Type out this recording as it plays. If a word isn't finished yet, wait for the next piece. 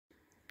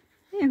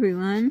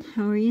everyone,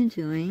 how are you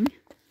doing?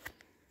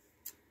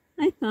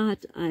 I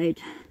thought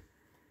I'd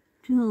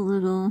do a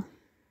little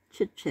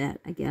chit chat,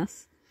 I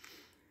guess.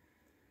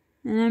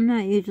 And I'm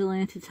not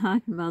usually into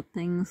talking about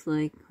things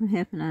like what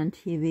happened on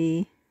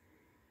TV,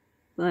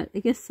 but I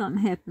guess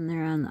something happened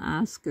there on the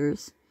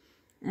Oscars.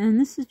 And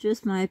this is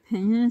just my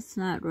opinion. It's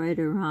not right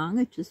or wrong,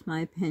 it's just my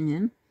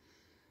opinion.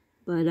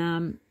 But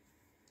I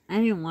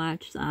didn't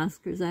watch the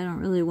Oscars. I don't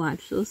really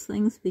watch those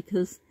things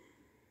because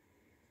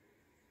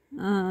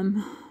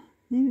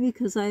maybe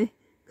because I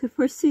could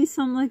foresee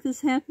something like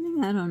this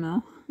happening. I don't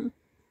know.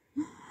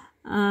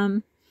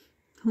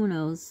 Who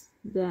knows?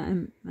 I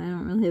don't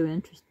really have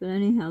interest. But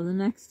anyhow, the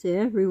next day,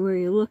 everywhere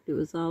you looked, it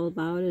was all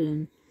about it.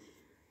 And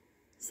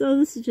so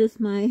this is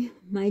just my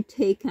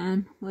take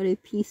on what I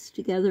pieced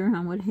together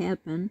on what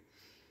happened.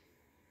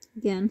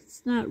 Again,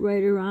 it's not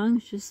right or wrong.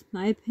 It's just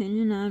my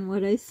opinion on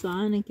what I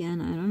saw. And again,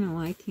 I don't know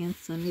why I can't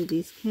send you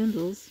these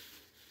candles,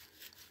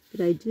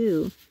 but I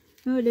do.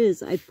 No, it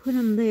is. I put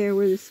them there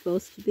where they're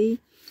supposed to be,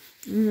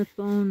 and then the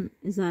phone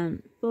is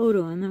on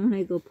photo, and then when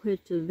I go put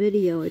it to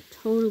video, it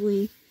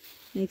totally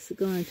makes it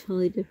go in a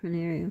totally different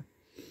area.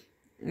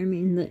 I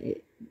mean,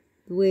 the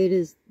way it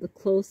is, the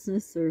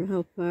closeness or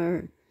how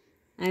far,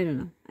 I don't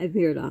know. I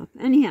veered off.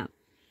 Anyhow,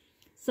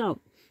 so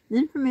the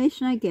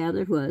information I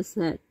gathered was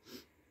that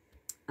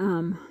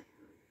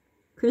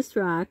Chris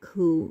Rock,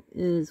 who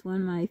is one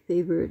of my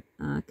favorite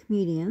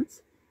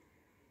comedians,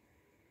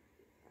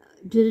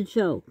 did a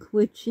joke,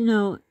 which, you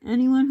know,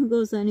 anyone who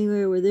goes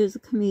anywhere where there's a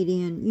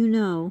comedian, you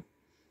know,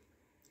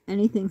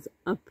 anything's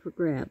up for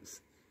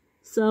grabs.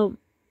 So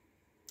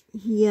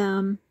he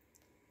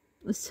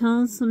was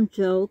telling some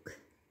joke.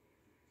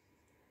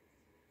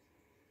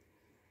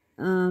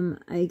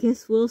 I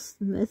guess Will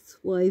Smith's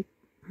wife,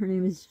 her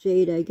name is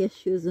Jade. I guess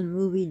she was in the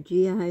movie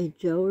G.I.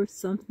 Joe or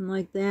something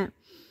like that.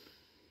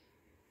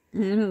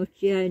 And I don't know if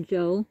G.I.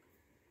 Joe,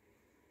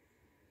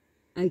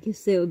 I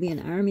guess that would be an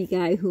army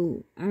guy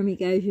army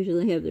guys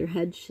usually have their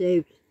head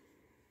shaved.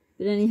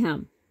 But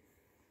anyhow,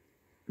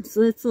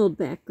 so that's a little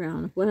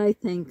background of what I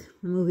think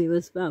the movie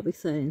was about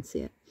because I didn't see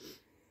it.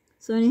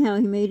 So anyhow,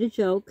 he made a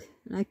joke,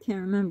 and I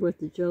can't remember what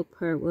the joke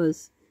part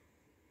was.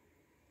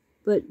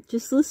 But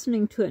just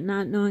listening to it,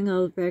 not knowing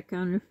all the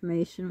background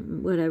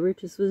information, whatever, it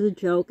just was a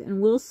joke. And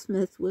Will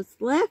Smith was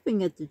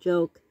laughing at the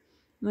joke.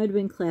 Might have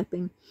been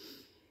clapping.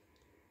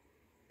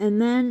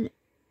 And then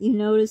you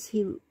notice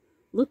he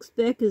looks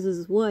back as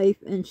his wife,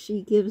 and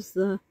she gives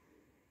the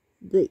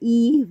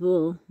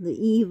evil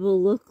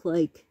look,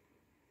 like,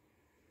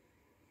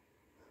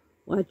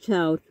 watch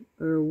out,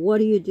 or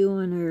what are you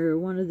doing, or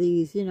one of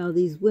these, you know,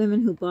 these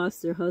women who boss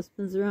their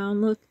husbands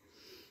around look.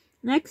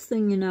 Next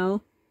thing you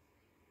know,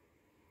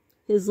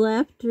 his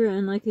laughter,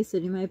 and like I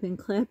said, he might have been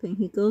clapping,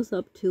 he goes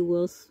up to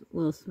Will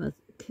Smith,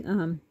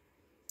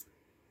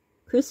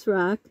 Chris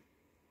Rock,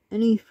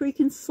 and he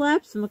freaking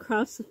slaps him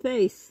across the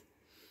face.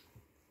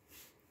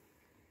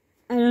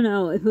 I don't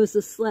know if it was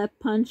a slap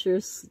punch or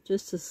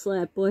just a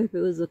slap. Boy, if it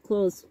was a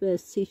closed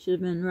fist, he should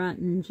have been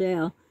rotting in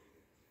jail.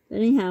 But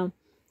anyhow,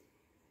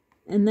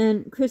 and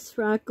then Chris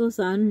Rock goes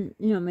on,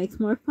 you know, makes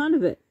more fun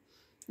of it.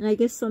 And I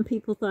guess some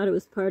people thought it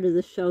was part of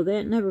the show.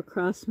 That never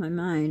crossed my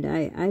mind.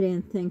 I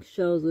didn't think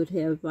shows would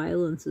have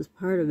violence as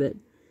part of it.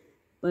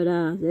 But,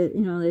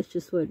 you know, that's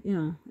just what, you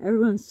know,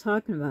 everyone's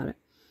talking about it.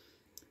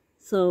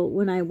 So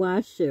when I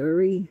watched it, or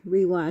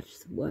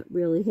rewatched what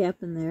really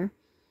happened there,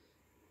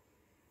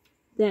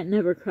 that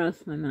never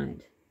crossed my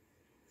mind.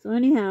 So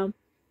anyhow,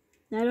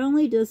 not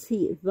only does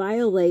he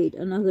violate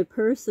another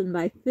person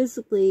by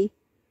physically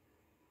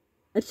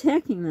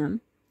attacking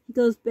them, he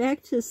goes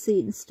back to his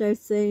seat and starts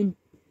saying,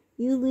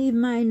 "You leave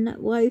my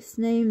wife's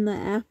name the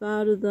F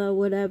out of the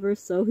whatever."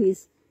 So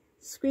he's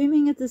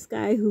screaming at this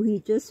guy who he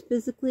just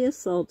physically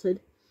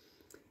assaulted.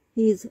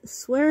 He's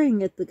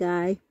swearing at the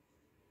guy.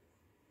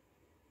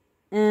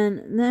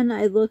 And then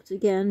I looked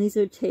again. These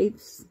are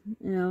tapes,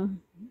 you know,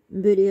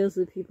 videos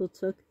that people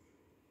took.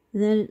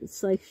 And then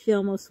it's like she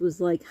almost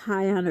was like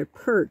high on her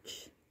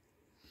perch.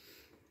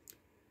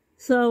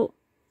 So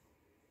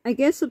I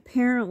guess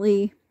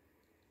apparently,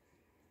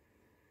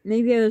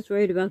 maybe I was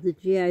right about the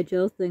G.I.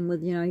 Joe thing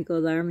with, you know, you go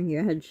to the army,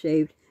 your head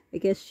shaved. I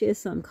guess she has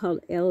something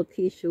called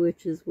alopecia,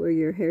 which is where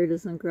your hair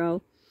doesn't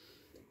grow.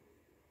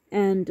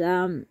 And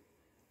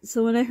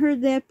so when I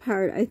heard that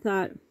part, I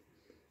thought,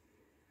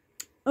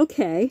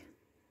 okay,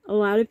 a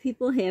lot of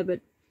people have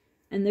it.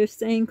 And they're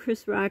saying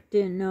Chris Rock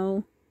didn't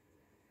know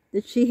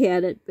that she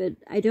had it, but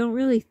I don't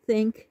really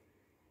think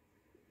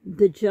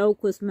the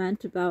joke was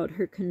meant about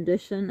her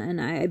condition, and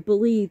I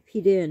believe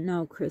he didn't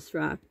know Chris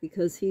Rock,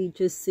 because he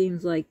just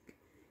seems like,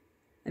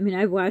 I mean,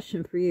 I've watched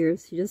him for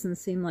years, he doesn't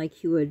seem like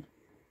he would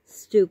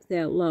stoop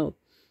that low.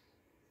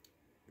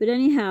 But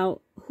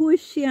anyhow, who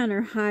is she on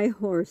her high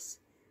horse?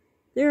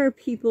 There are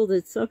people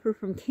that suffer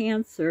from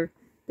cancer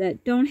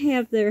that don't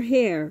have their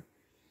hair.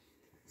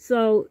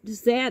 So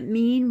does that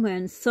mean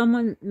when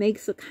someone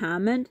makes a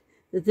comment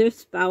that their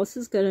spouse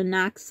is going to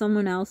knock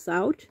someone else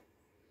out?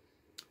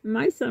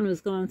 My son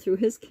was going through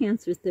his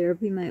cancer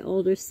therapy, my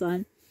older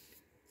son.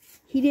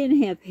 He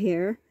didn't have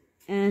hair,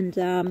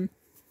 and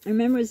I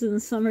remember it was in the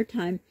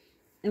summertime,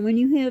 and when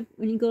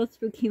you go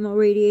through chemo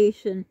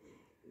radiation,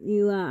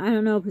 you, I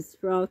don't know if it's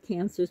for all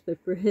cancers,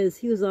 but for his,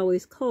 he was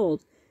always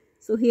cold.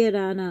 So he had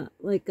on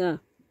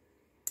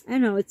I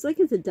don't know, it's like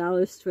at the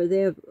dollar store, they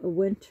have a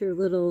winter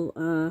little,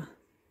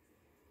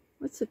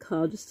 what's it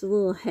called? Just a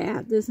little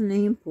hat. There's a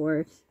name for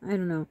it. I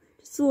don't know.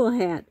 Just a little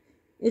hat.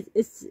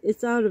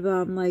 It's out of,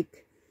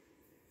 like,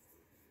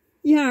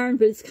 yarn,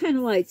 but it's kind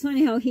of light. So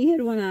anyhow, he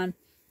had one on,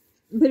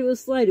 but it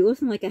was light. It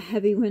wasn't like a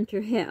heavy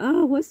winter hat.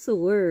 Oh, what's the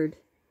word?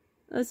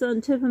 That's on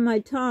the tip of my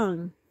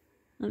tongue.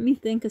 Let me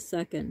think a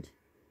second.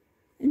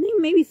 I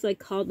think maybe it's like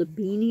called a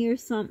beanie or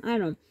something. I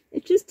don't know.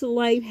 It's just a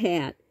light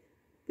hat.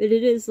 But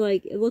it is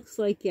like, it looks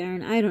like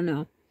yarn. I don't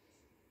know.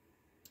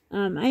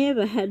 I have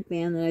a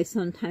headband that I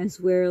sometimes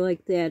wear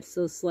like that.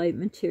 So slight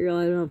material.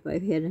 I don't know if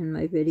I've had it in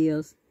my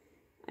videos.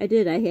 I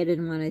did. I had it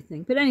in one, I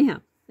think. But anyhow,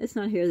 it's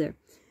not here or there.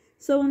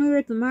 So when we were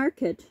at the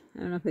market,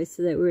 I don't know if I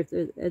said that, we were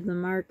at the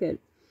market.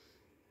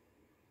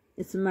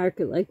 It's a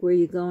market like where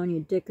you go and you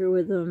dicker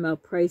with them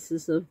about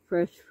prices of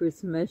fresh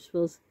fruits and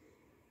vegetables.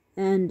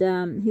 And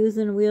he was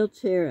in a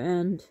wheelchair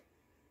and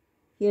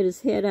he had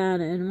his hat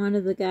on, and one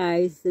of the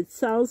guys that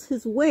sells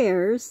his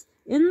wares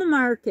in the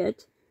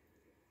market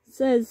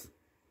says,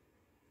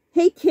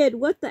 "Hey kid,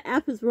 what the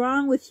F is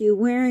wrong with you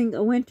wearing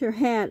a winter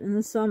hat in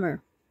the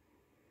summer?"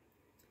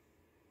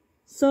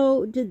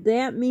 So did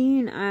that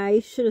mean I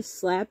should have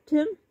slapped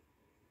him?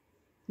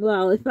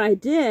 Well, if I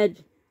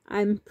did,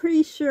 I'm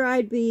pretty sure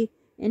I'd be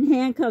in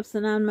handcuffs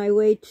and on my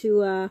way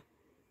to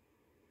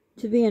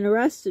being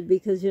arrested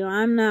because, you know,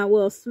 I'm not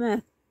Will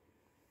Smith.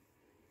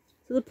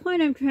 So the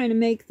point I'm trying to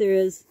make there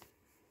is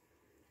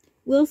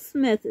Will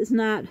Smith is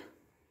not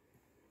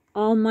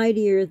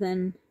almightier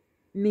than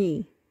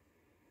me.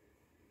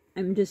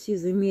 I'm just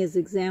using me as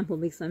an example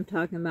because I'm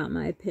talking about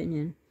my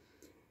opinion.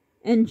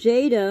 And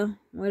Jada,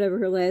 whatever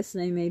her last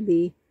name may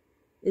be,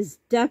 is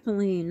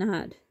definitely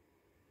not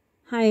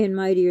high and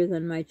mightier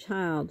than my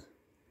child.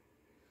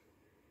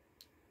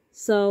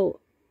 So,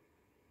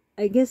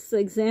 I guess the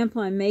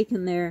example I'm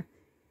making there,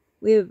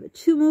 we have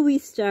 2 movie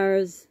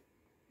stars,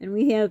 and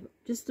we have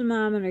just a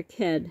mom and her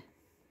kid.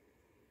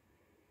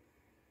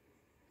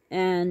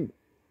 And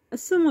a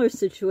similar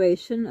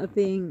situation of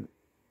being,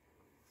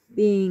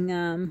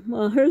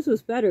 well, hers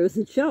was better. It was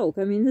a joke.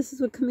 I mean, this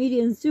is what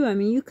comedians do. I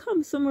mean, you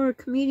come somewhere with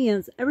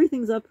comedians,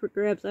 everything's up for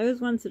grabs. I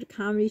was once at a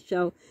comedy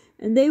show,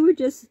 and they were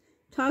just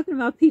talking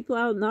about people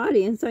out in the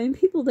audience. I mean,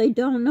 people they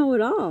don't know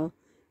at all.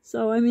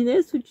 So, I mean,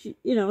 that's what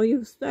you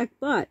expect.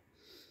 But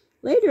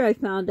later I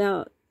found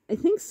out, I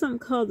think something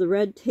called the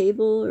Red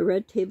Table or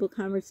Red Table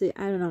Conversation.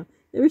 I don't know.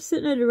 They were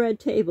sitting at a red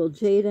table,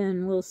 Jada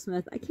and Will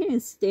Smith. I can't even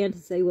stand to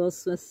say Will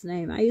Smith's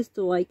name. I used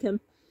to like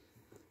him.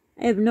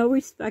 I have no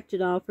respect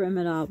at all for him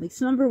at all.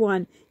 Because number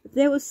one, if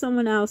that was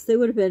someone else, they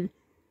would have been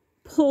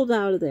pulled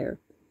out of there.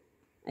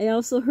 I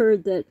also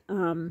heard that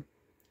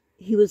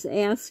he was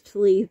asked to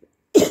leave.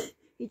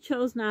 He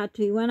chose not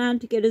to. He went on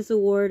to get his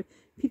award.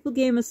 People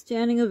gave him a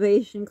standing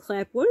ovation,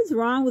 clap. What is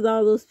wrong with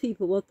all those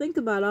people? Well, think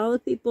about all the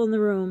people in the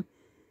room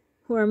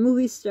who are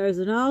movie stars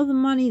and all the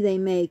money they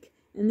make,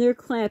 and they're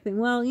clapping.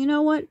 Well, you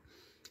know what?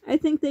 I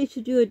think they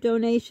should do a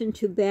donation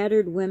to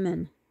battered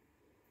women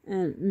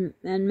and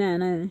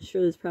men. I'm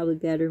sure there's probably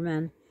battered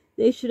men.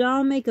 They should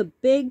all make a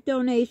big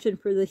donation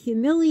for the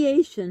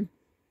humiliation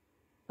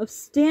of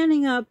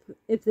standing up,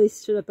 if they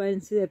stood up, I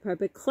didn't see that part,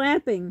 but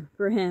clapping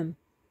for him.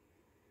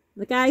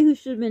 The guy who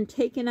should have been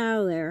taken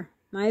out of there,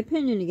 my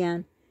opinion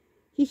again,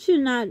 he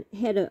should not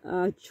have had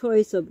a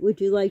choice of,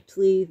 would you like to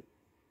leave?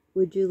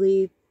 Would you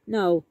leave?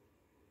 No.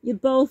 You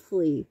both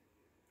leave.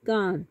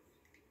 Gone.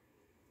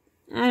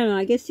 I don't know.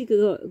 I guess you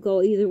could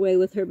go either way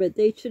with her, but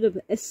they should have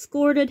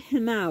escorted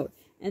him out.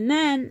 And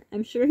then,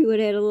 I'm sure he would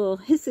have had a little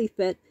hissy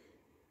fit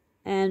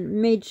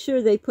and made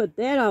sure they put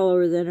that all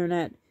over the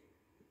internet.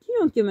 You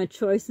don't give him a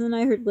choice. And then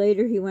I heard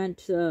later he went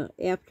to an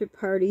after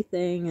party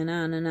thing and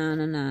on and on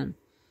and on.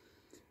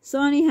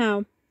 So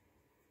anyhow,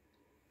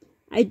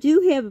 I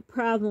do have a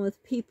problem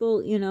with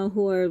people,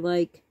 who are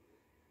like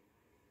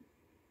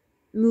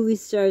movie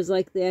stars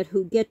like that,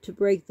 who get to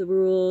break the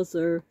rules,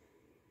 or,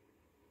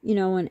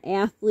 when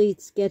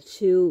athletes get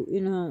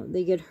to,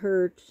 they get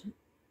hurt,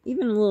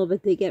 even a little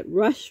bit, they get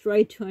rushed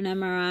right to an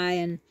MRI.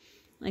 And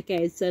like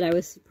I said, I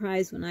was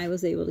surprised when I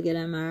was able to get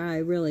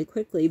MRI really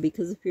quickly,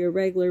 because if you're a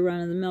regular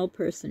run-of-the-mill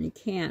person, you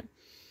can't.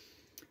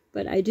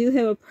 But I do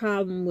have a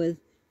problem with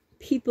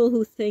people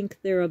who think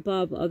they're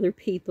above other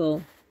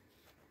people.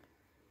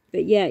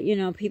 But yet,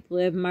 people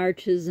have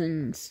marches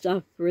and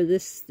stuff for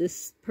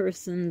this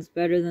person's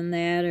better than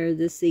that, or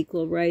this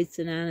equal rights,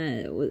 and on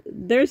it.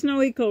 There's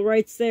no equal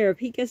rights there. If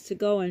he gets to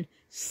go and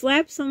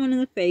slap someone in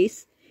the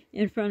face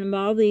in front of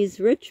all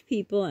these rich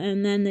people,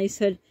 and then they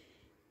said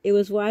it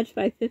was watched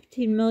by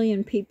 15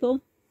 million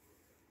people,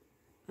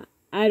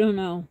 I don't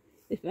know.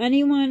 If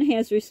anyone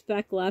has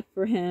respect left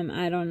for him,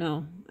 I don't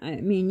know. I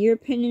mean, your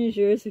opinion is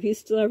yours. If you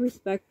still have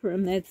respect for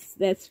him,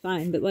 that's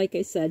fine. But like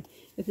I said,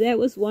 if that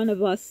was one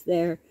of us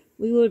there,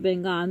 we would have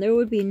been gone. There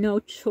would be no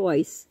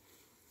choice.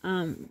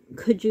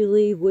 Could you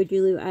leave? Would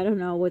you leave? I don't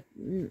know what.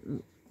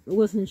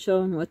 wasn't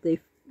showing what they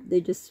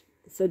just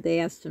said they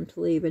asked him to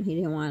leave and he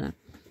didn't want to.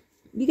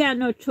 You got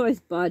no choice,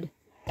 bud.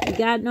 You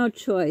got no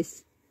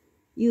choice.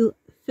 You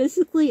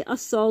physically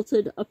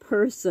assaulted a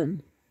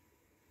person.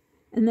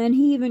 And then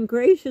he even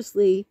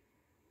graciously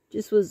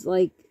just was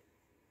like,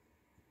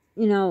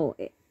 you know,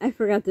 I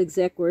forgot the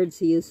exact words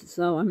he used,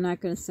 so I'm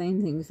not going to say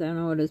anything because I don't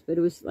know what it is, but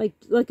it was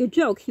like a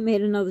joke. He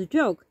made another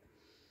joke.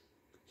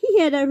 He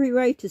had every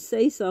right to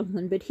say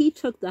something, but he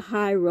took the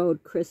high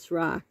road, Chris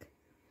Rock.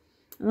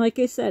 And like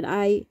I said,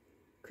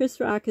 Chris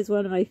Rock is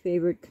one of my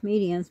favorite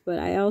comedians, but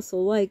I also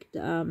liked,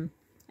 I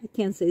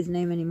can't say his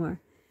name anymore,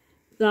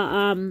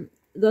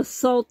 the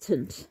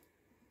Sultan.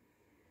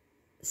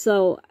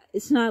 So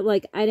it's not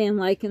like I didn't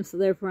like him, so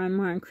therefore I'm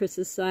more on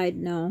Chris's side.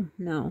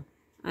 No.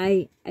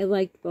 I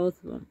liked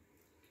both of them.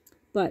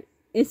 But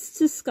it's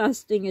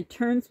disgusting. It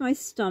turns my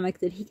stomach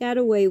that he got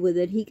away with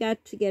it. He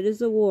got to get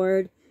his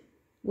award,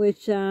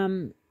 which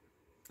I'm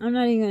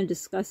not even going to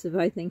discuss if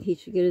I think he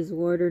should get his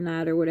award or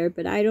not or whatever,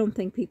 but I don't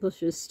think people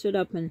should have stood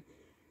up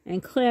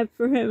and clapped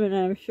for him, and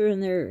I'm sure in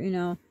their, you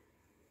know,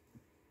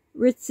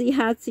 ritzy,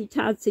 hotsy,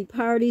 totsy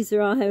parties,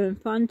 they're all having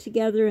fun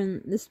together,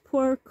 and this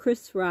poor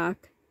Chris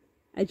Rock,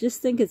 I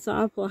just think it's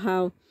awful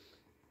how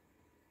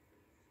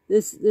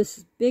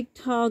this big,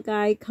 tall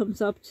guy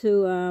comes up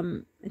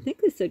to, I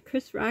think they said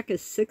Chris Rock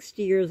is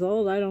 60 years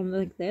old. I don't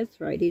think that's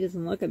right. He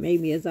doesn't look at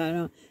maybe as, I don't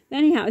know. But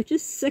anyhow, it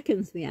just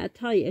sickens me. I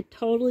tell you, it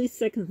totally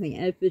sickens me.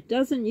 And if it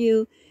doesn't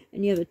you,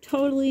 and you have a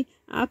totally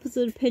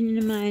opposite opinion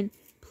of mine,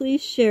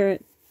 please share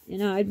it. You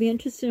know, I'd be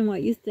interested in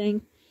what you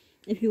think.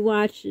 If you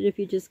watched it, if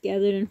you just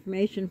gathered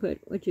information,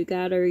 put what you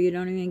got, or you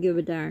don't even give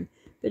a darn.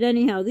 But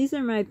anyhow, these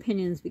are my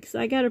opinions, because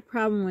I got a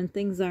problem when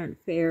things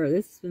aren't fair.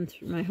 This has been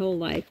through my whole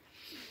life.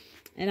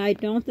 And I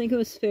don't think it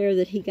was fair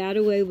that he got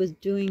away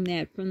with doing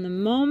that. From the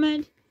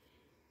moment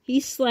he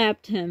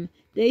slapped him,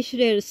 they should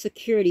have had a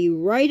security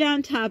right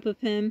on top of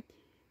him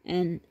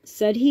and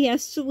said he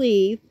has to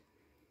leave.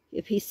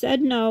 If he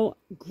said no,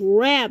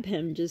 grab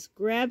him. Just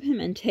grab him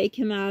and take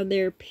him out of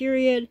there,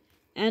 period.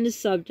 End of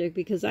subject.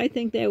 Because I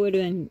think that would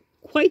have been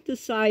quite the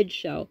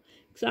sideshow.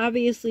 Because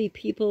obviously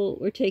people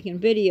were taking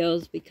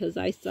videos, because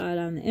I saw it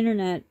on the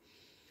internet,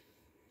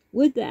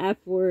 with the F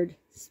word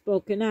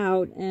spoken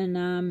out, and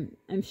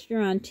I'm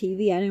sure on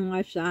TV, I didn't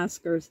watch the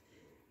Oscars,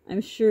 I'm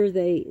sure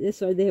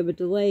that's why they have a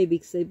delay,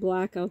 because they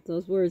block out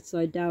those words, so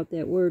I doubt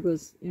that word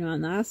was, you know,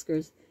 on the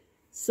Oscars.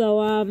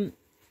 So,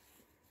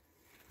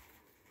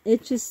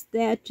 it just,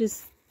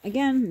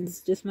 again,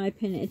 it's just my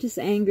opinion, it just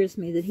angers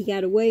me that he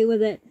got away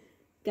with it,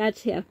 got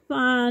to have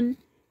fun,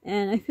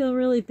 and I feel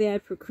really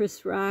bad for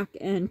Chris Rock,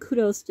 and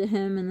kudos to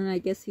him. And then I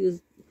guess he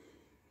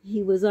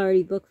was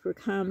already booked for a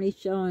comedy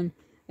show, and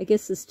I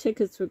guess his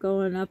tickets were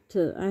going up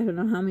to, I don't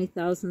know how many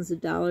thousands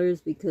of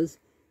dollars, because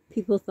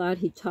people thought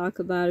he'd talk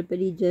about it, but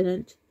he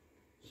didn't.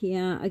 He,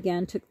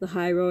 again, took the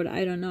high road.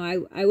 I don't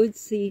know. I would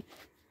see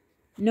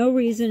no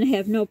reason,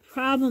 have no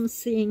problem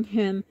seeing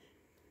him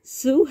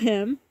sue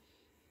him.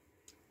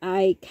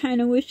 I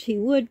kind of wish he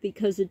would,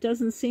 because it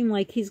doesn't seem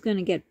like he's going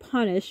to get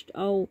punished.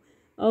 Oh,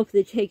 if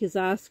they take his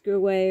Oscar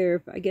away, or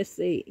if, I guess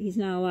he's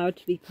not allowed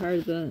to be part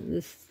of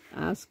this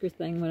Oscar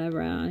thing,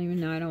 whatever. I don't even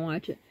know. I don't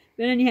watch it.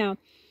 But anyhow,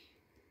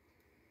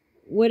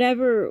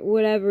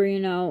 whatever, you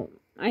know,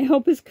 I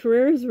hope his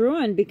career is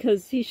ruined,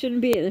 because he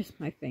shouldn't be, there's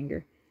my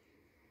finger.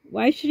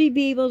 Why should he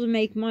be able to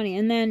make money?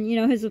 And then, you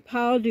know, his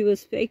apology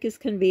was fake as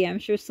can be. I'm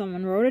sure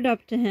someone wrote it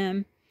up to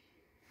him.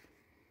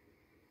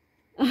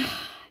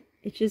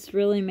 It just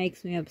really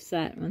makes me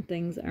upset when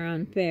things are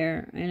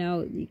unfair. I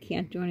know you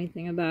can't do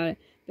anything about it,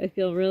 but I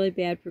feel really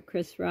bad for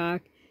Chris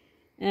Rock.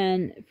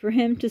 And for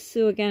him to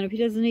sue again, if he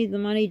doesn't need the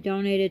money,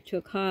 donate it to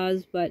a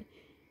cause, but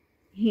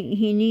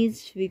he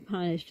needs to be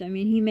punished. I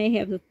mean, he may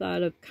have the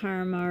thought of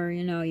karma, or,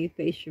 you know, you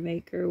face your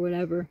maker or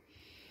whatever.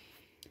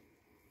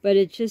 But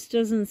it just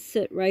doesn't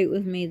sit right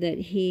with me that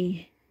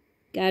he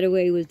got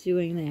away with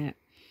doing that.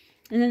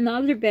 And then the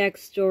other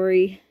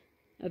backstory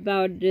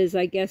about it is,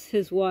 I guess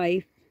his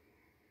wife,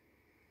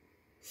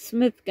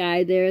 Smith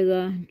guy there,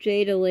 the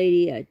Jada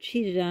lady,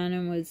 cheated on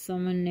him with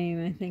someone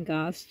named, I think,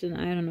 Austin.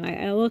 I don't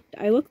know.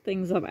 I look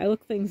things up. I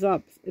look things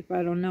up if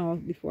I don't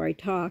know before I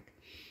talk.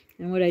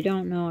 And what I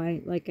don't know,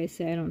 like I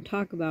say, I don't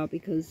talk about,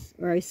 because,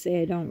 or I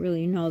say I don't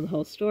really know the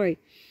whole story.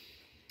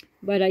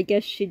 But I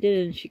guess she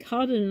did, and she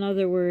called it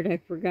another word. I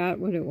forgot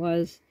what it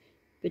was.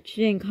 But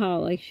she didn't call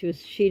it like she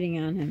was cheating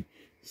on him.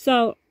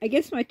 So, I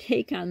guess my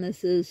take on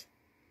this is,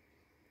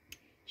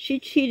 she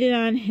cheated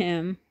on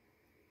him.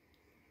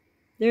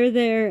 They're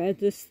there at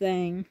this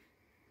thing.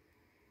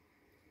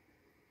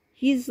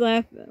 He's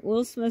laughing.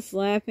 Will Smith's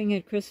laughing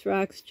at Chris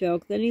Rock's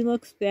joke. Then he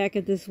looks back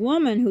at this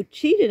woman who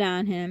cheated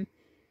on him.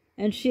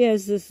 And she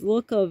has this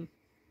look of,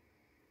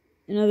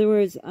 in other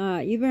words,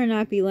 you better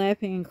not be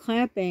laughing and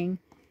clapping.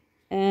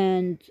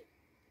 And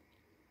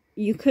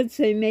you could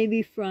say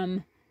maybe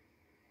from,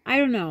 I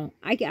don't know.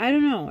 I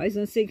don't know. I was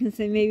going to say, you can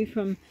say maybe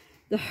from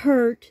the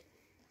hurt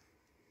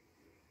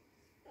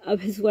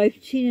of his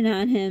wife cheating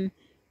on him,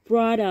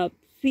 brought up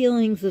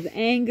feelings of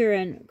anger.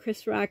 And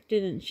Chris Rock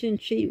shouldn't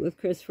cheat with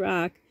Chris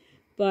Rock.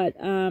 But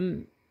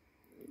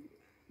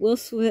Will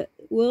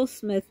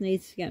Smith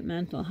needs to get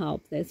mental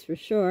help, that's for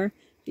sure,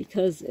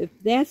 because if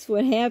that's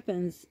what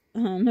happens,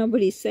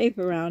 nobody's safe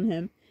around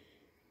him.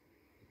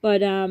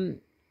 But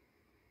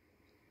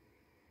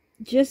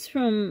just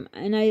from,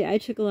 and I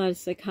took a lot of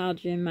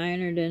psychology and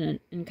minored in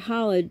it in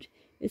college,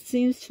 it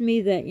seems to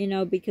me that, you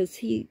know, because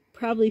he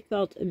probably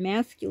felt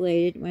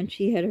emasculated when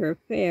she had her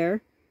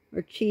affair,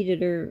 or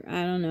cheated, or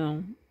I don't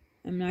know,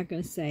 I'm not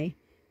going to say,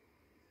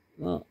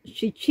 well,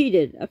 she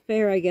cheated.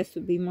 Affair, I guess,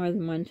 would be more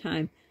than one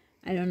time.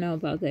 I don't know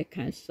about that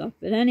kind of stuff.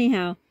 But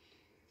anyhow,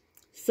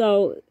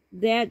 so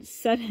that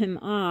set him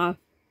off.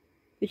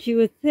 But you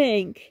would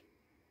think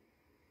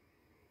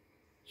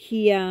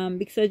he,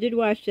 because I did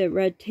watch that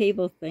Red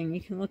Table thing.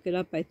 You can look it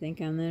up, I think,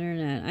 on the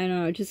internet. I don't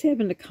know. It just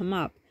happened to come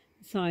up.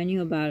 That's how I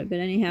knew about it. But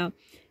anyhow,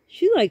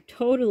 she, like,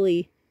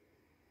 totally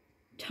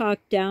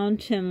talked down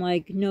to him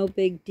like no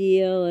big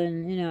deal.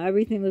 And, you know,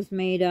 everything was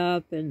made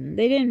up. And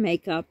they didn't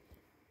make up.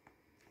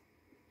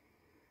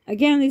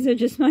 Again, these are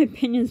just my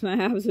opinions, my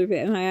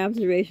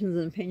observations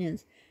and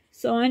opinions.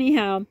 So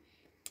anyhow,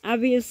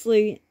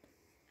 obviously,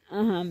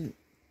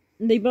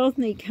 they both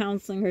need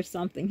counseling or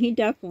something. He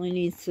definitely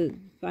needs to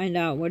find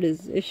out what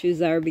his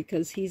issues are,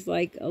 because he's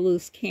like a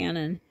loose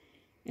cannon.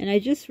 And I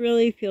just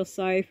really feel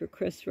sorry for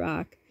Chris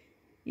Rock.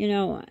 You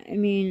know, I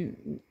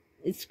mean,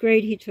 it's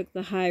great he took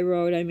the high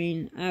road. I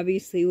mean,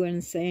 obviously he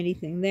wouldn't say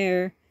anything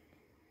there.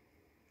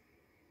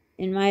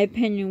 In my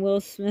opinion, Will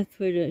Smith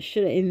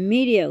should have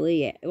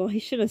immediately, well, he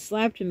should have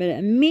slapped him, but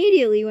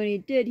immediately when he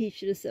did, he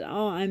should have said,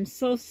 oh, I'm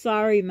so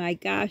sorry, my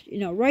gosh. You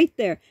know, right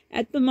there,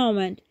 at the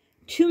moment,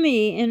 to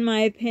me, in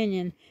my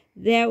opinion,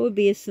 that would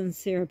be a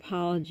sincere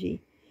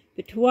apology.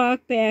 But to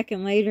walk back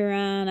and later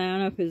on, I don't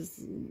know if it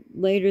was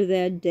later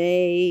that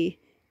day,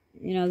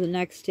 you know, the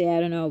next day, I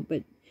don't know,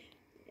 but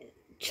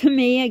to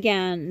me,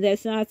 again,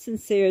 that's not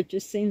sincere. It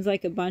just seems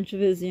like a bunch of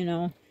his, you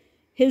know,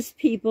 his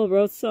people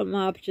wrote something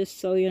up just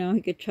so, you know,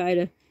 he could try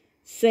to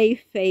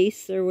save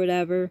face or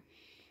whatever.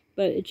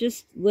 But it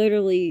just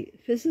literally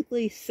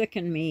physically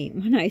sickened me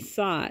when I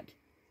saw it.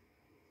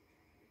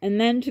 And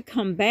then to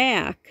come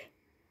back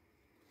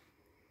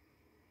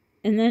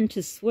and then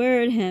to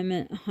swear at him,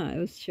 and it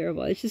was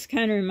terrible. It just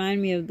kind of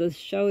reminded me of the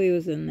show he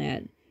was in,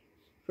 that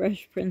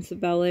Fresh Prince of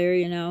Bel-Air,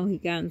 you know. He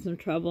got in some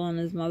trouble and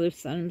his mother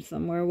sent him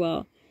somewhere.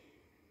 Well,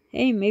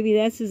 hey, maybe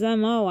that's his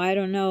MO, I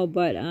don't know.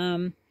 But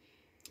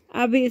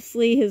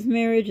obviously his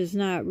marriage is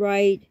not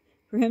right.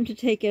 For him to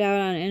take it out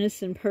on an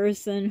innocent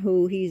person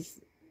who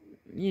he's,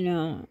 you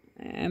know,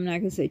 I'm not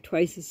going to say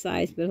twice his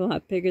size, but a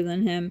lot bigger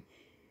than him.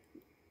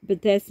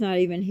 But that's not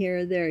even here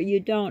or there. You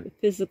don't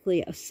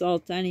physically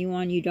assault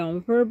anyone. You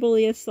don't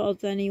verbally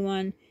assault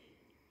anyone.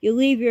 You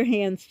leave your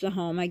hands to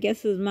home. I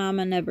guess his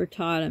mama never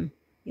taught him.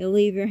 You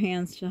leave your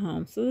hands to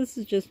home. So this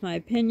is just my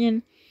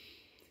opinion.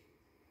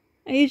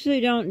 I usually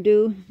don't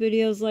do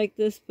videos like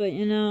this, but,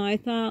 you know, I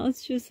thought,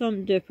 let's do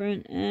something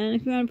different. And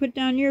if you want to put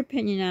down your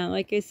opinion on it,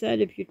 like I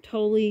said, if you're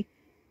totally,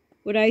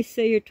 what I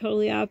say you're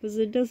totally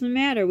opposite, it doesn't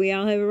matter. We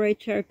all have a right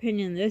to our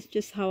opinion. That's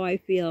just how I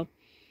feel.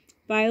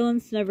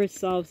 Violence never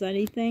solves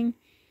anything.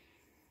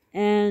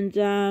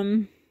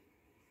 And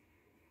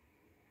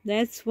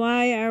that's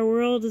why our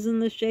world is in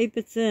the shape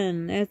it's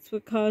in. That's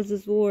what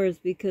causes wars,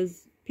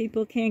 because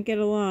people can't get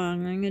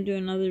along. I'm going to do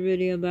another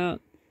video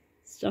about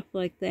stuff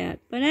like that.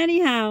 But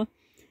anyhow,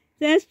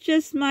 that's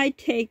just my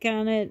take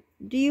on it.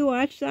 Do you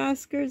watch the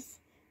Oscars?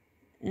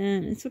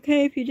 And it's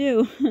okay if you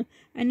do.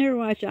 I never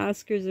watch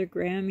Oscars or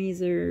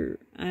Grammys or,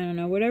 I don't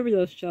know, whatever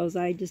those shows.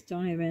 I just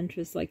don't have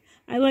interest. Like,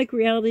 I like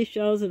reality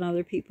shows and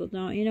other people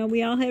don't. You know,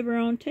 we all have our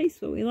own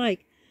taste, what we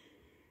like.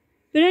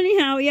 But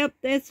anyhow, yep,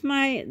 that's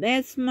my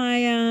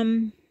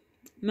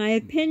my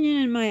opinion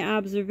and my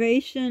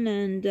observation.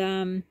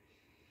 And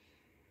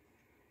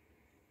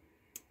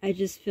I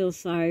just feel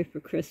sorry for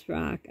Chris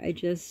Rock. I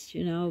just,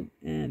 you know,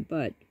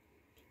 but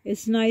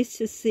it's nice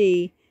to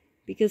see,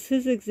 because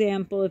his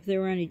example, if there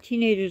were any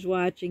teenagers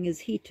watching, is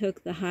he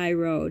took the high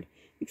road.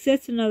 Because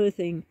that's another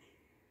thing.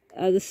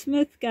 The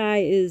Smith guy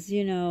is,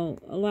 you know,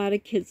 a lot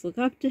of kids look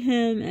up to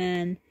him,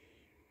 and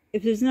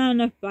if there's not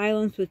enough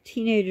violence with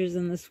teenagers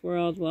in this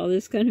world, well,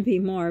 there's going to be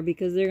more,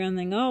 because they're going to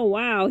think, oh,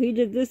 wow, he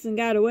did this and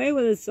got away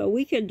with it, so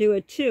we could do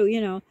it too. You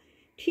know,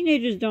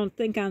 teenagers don't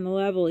think on the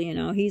level, you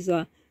know, he's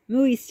a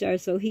movie star,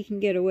 so he can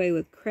get away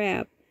with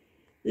crap.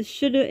 This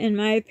should have, in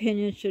my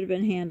opinion, should have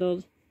been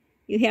handled.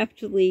 You have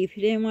to leave. If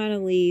you didn't want to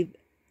leave,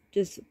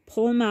 just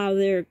pull him out of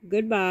there.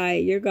 Goodbye.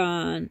 You're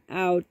gone.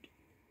 Out.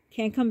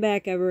 Can't come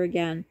back ever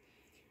again.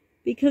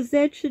 Because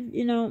that should,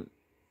 you know,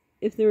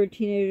 if there were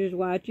teenagers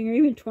watching, or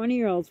even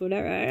 20-year-olds,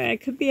 whatever.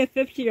 It could be a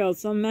 50-year-old.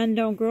 Some men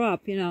don't grow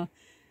up, you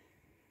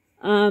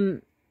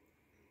know.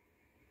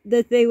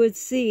 That they would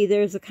see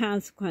there's a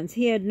consequence.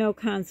 He had no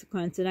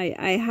consequence. And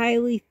I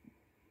highly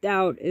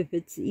doubt if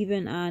it's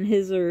even on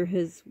his or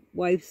his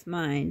wife's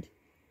mind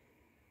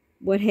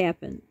what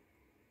happened.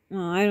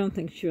 Well, I don't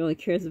think she really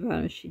cares about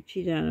him if she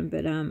cheated on him,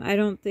 but I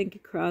don't think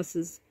it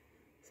crosses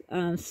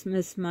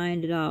Smith's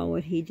mind at all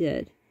what he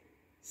did.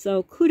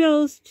 So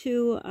kudos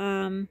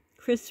to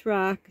Chris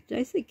Rock. Did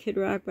I say Kid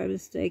Rock by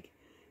mistake?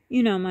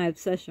 You know my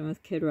obsession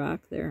with Kid Rock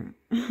there.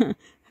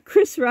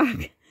 Chris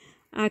Rock,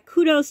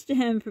 kudos to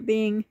him for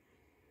being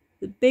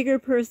the bigger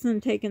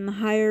person, taking the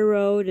higher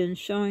road and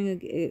showing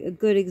a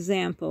good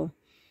example.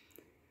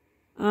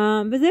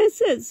 But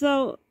that's it.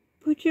 So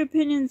put your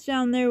opinions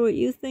down there, what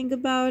you think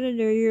about it,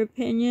 or your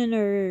opinion,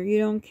 or you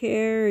don't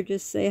care, or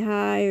just say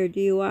hi, or do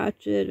you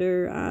watch it,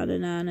 or on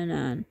and on and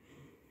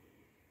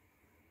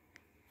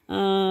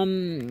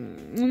on.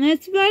 And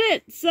that's about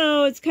it.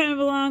 So it's kind of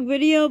a long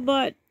video,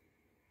 but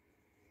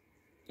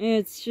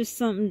it's just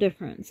something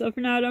different. So for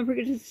now, don't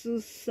forget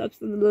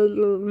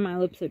to my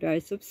lips are dry.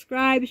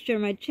 Subscribe, share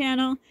my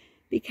channel.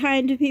 Be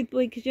kind to people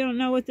because you don't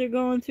know what they're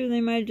going through.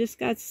 They might have just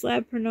got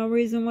slapped for no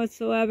reason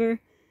whatsoever.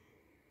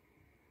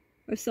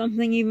 Or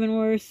something even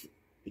worse.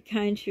 Be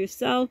kind to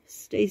yourself.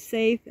 Stay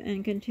safe.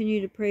 And continue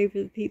to pray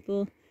for the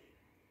people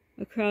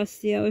across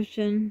the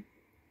ocean.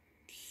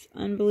 It's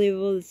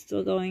unbelievable it's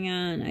still going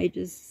on. I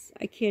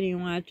can't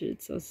even watch it.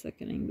 It's so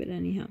sickening. But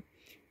anyhow,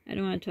 I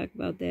don't want to talk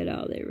about that at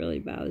all. That really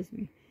bothers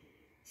me.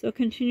 So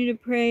continue to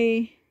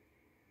pray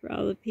for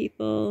all the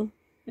people.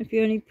 If you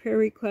have any prayer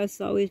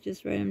requests, always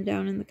just write them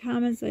down in the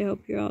comments. I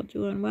hope you're all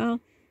doing well.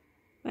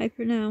 Bye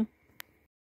for now.